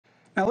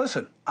Now,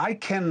 listen, I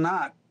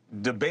cannot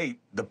debate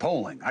the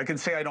polling. I can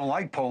say I don't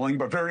like polling,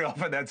 but very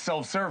often that's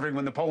self-serving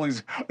when the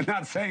polling's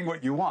not saying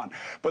what you want.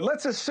 But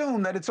let's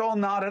assume that it's all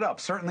knotted up,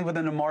 certainly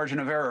within a margin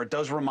of error. It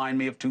does remind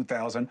me of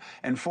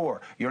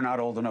 2004. You're not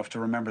old enough to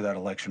remember that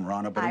election,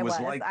 Ronna, but it was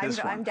like this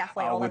one. I'm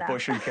definitely old with enough.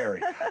 Bush and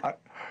Kerry.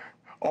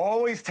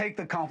 Always take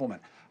the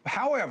compliment.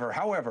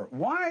 However,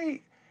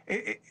 why...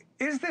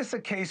 Is this a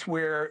case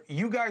where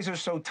you guys are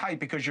so tight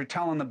because you're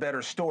telling the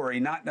better story,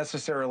 not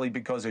necessarily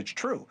because it's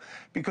true?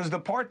 Because the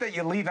part that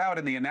you leave out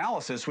in the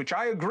analysis, which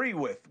I agree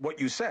with what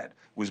you said,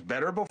 was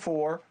better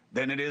before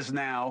than it is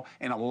now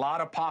in a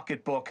lot of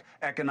pocketbook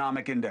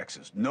economic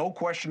indexes. No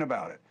question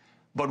about it.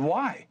 But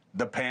why?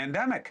 The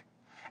pandemic.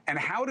 And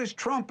how does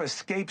Trump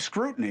escape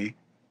scrutiny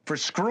for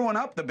screwing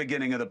up the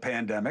beginning of the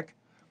pandemic,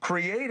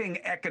 creating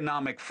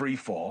economic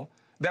freefall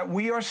that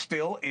we are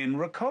still in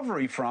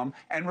recovery from,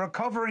 and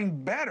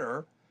recovering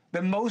better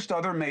than most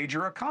other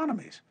major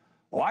economies?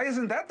 Why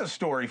isn't that the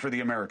story for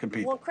the American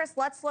people? Well, Chris,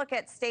 let's look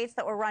at states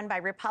that were run by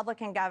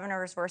Republican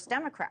governors versus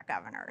Democrat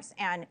governors.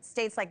 And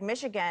states like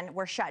Michigan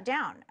were shut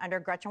down under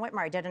Gretchen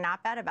Whitmer. I did an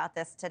op-ed about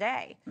this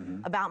today,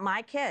 about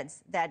my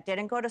kids that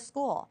didn't go to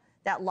school,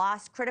 that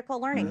lost critical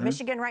learning.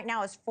 Michigan right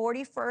now is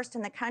 41st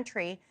in the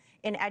country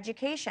in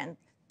education.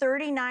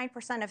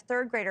 39% of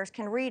third graders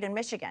can read in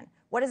Michigan.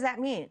 What does that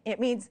mean? It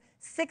means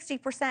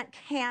 60%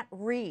 can't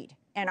read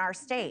in our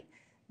state.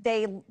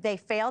 They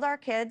failed our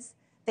kids.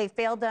 They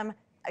failed them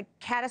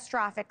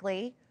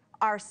catastrophically.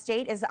 Our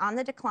state is on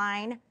the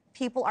decline.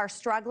 People are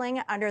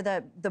struggling under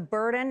the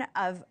burden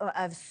of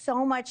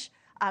so much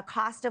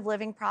cost of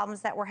living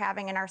problems that we're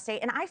having in our state.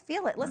 And I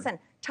feel it. Listen,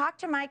 talk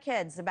to my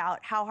kids about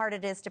how hard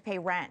it is to pay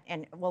rent.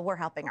 And, well, we're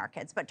helping our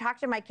kids, but talk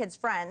to my kids'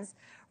 friends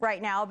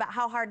right now about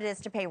how hard it is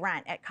to pay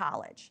rent at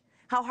college.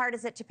 How hard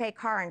is it to pay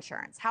car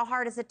insurance? How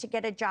hard is it to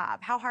get a job?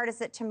 How hard is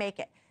it to make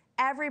it?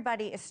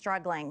 Everybody is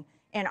struggling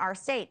in our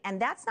state.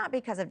 And that's not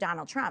because of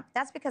Donald Trump.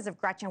 That's because of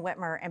Gretchen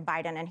Whitmer and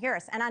Biden and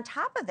Harris. And on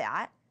top of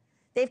that,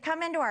 they've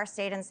come into our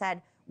state and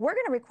said, we're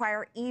going to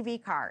require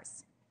EV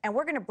cars. And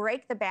we're going to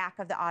break the back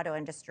of the auto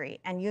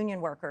industry and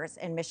union workers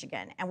in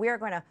Michigan. And we are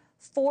going to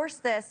force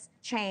this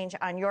change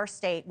on your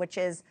state, which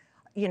is,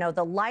 you know,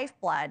 the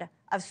lifeblood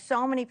of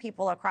so many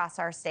people across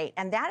our state.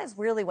 And that is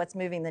really what's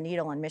moving the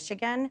needle in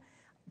Michigan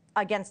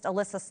against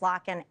Alyssa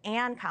Slotkin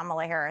and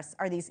Kamala Harris,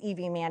 are these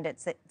EV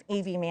mandates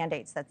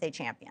that they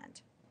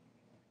championed.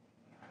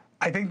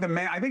 I think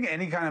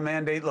any kind of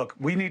mandate, look,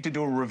 we need to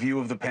do a review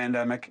of the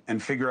pandemic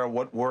and figure out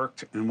what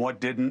worked and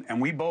what didn't.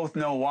 And we both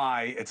know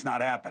why it's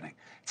not happening.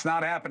 It's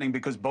not happening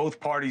because both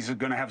parties are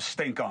going to have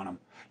stink on them.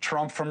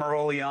 Trump, from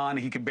early on,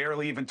 he could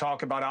barely even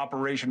talk about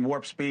Operation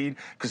Warp Speed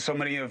because so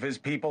many of his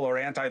people are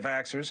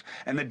anti-vaxxers.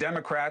 And the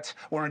Democrats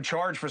were in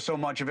charge for so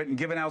much of it and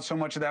giving out so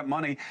much of that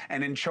money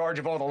and in charge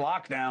of all the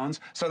lockdowns,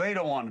 so they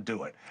don't want to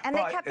do it. And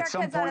but they kept at our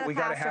some kids point, out of the we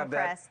got to classroom, have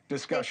that Chris.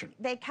 discussion.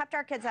 They kept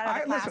our kids out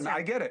of the classroom. Listen,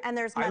 I get it. And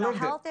there's mental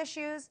health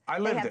issues.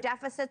 They have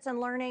deficits in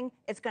learning.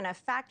 It's going to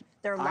affect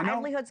their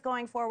livelihoods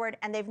going forward.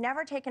 And they've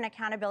never taken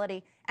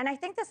accountability. And I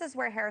think this is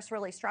where Harris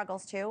really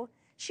struggles, too.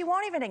 She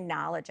won't even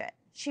acknowledge it.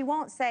 She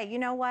won't say, you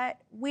know what,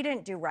 we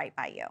didn't do right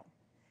by you.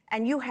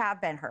 And you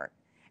have been hurt.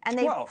 And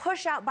they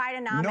push out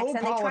Bidenomics and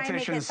they try and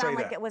make it sound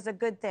like it was a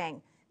good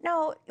thing.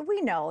 No,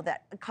 we know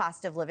that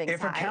cost of living is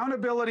high. If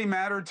accountability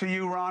mattered to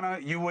you,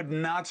 Ronna, you would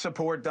not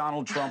support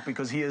Donald Trump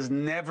because he has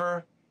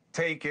never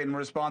taken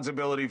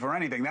responsibility for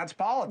anything. That's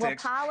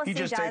politics. Well, policy he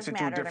just takes it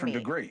to a different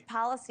degree.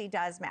 Policy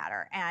does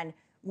matter. And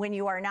when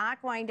you are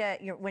not going to,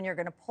 when you're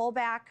going to pull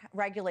back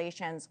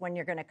regulations, when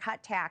you're going to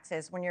cut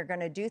taxes, when you're going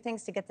to do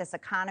things to get this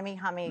economy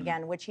humming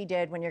again, which he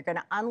did, when you're going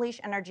to unleash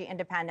energy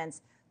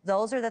independence,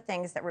 those are the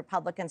things that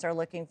Republicans are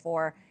looking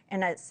for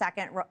in a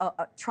second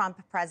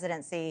Trump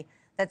presidency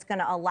that's going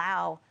to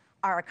allow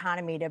our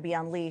economy to be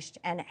unleashed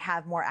and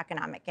have more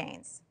economic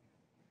gains.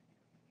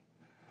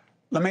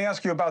 Let me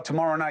ask you about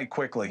tomorrow night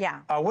quickly.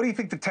 Yeah. What do you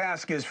think the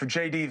task is for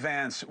J.D.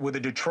 Vance with a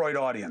Detroit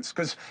audience?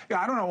 Because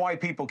I don't know why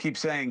people keep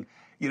saying,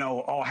 you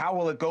know, oh, how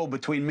will it go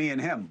between me and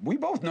him? We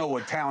both know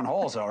what town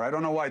halls are. I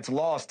don't know why it's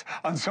lost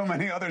on so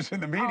many others in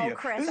the media. Oh,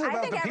 Chris, this is about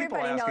I think the people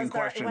everybody knows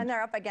questions. when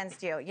they're up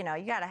against you, you know,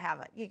 you got to have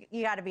it.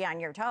 You got to be on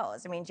your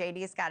toes. I mean,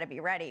 JD's got to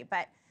be ready.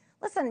 But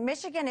listen,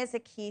 Michigan is a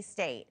key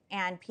state,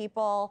 and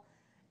people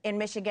in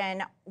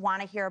Michigan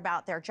want to hear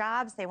about their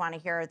jobs. They want to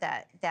hear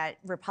that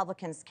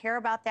Republicans care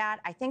about that.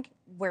 I think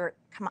where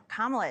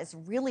Kamala is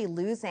really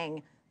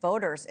losing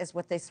voters is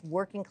with this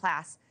working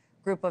class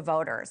group of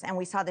voters. And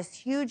we saw this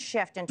huge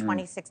shift in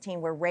 2016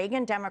 where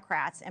Reagan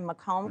Democrats in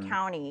Macomb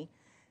County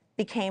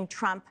became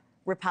Trump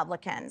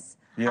Republicans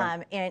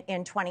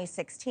in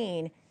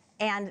 2016.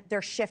 And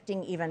they're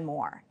shifting even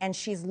more. And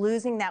she's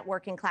losing that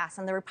working class.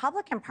 And the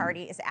Republican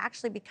Party is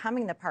actually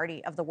becoming the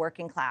party of the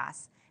working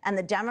class. And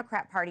the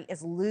Democrat Party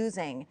is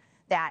losing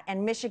that.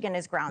 And Michigan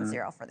is ground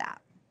zero for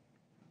that.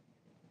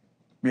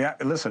 Yeah,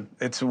 listen,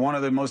 it's one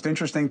of the most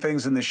interesting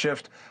things in the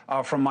shift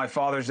from my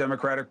father's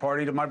Democratic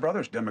Party to my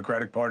brother's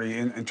Democratic Party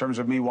in terms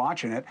of me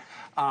watching it.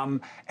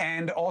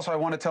 And also, I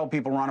want to tell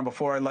people, Ronna,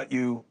 before I let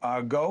you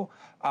go,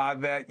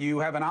 that you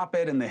have an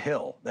op-ed in The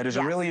Hill that is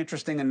a really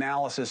interesting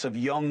analysis of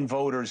young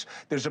voters.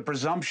 There's a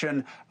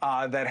presumption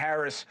that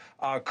Harris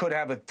could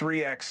have a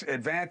 3x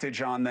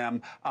advantage on them,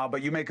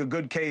 but you make a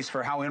good case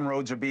for how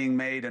inroads are being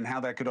made and how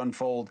that could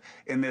unfold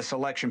in this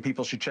election.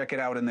 People should check it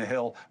out in The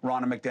Hill.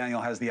 Ronna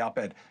McDaniel has the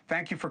op-ed.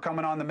 Thank you for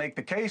coming on to Make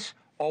the Case.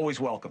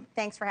 Always welcome.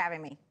 Thanks for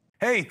having me.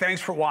 Hey,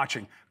 thanks for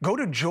watching. Go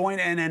to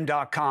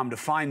joinnn.com to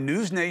find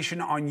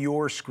NewsNation on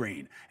your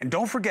screen. And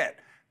don't forget,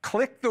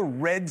 click the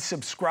red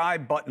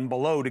subscribe button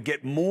below to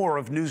get more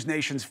of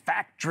NewsNation's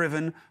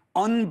fact-driven,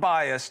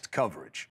 unbiased coverage.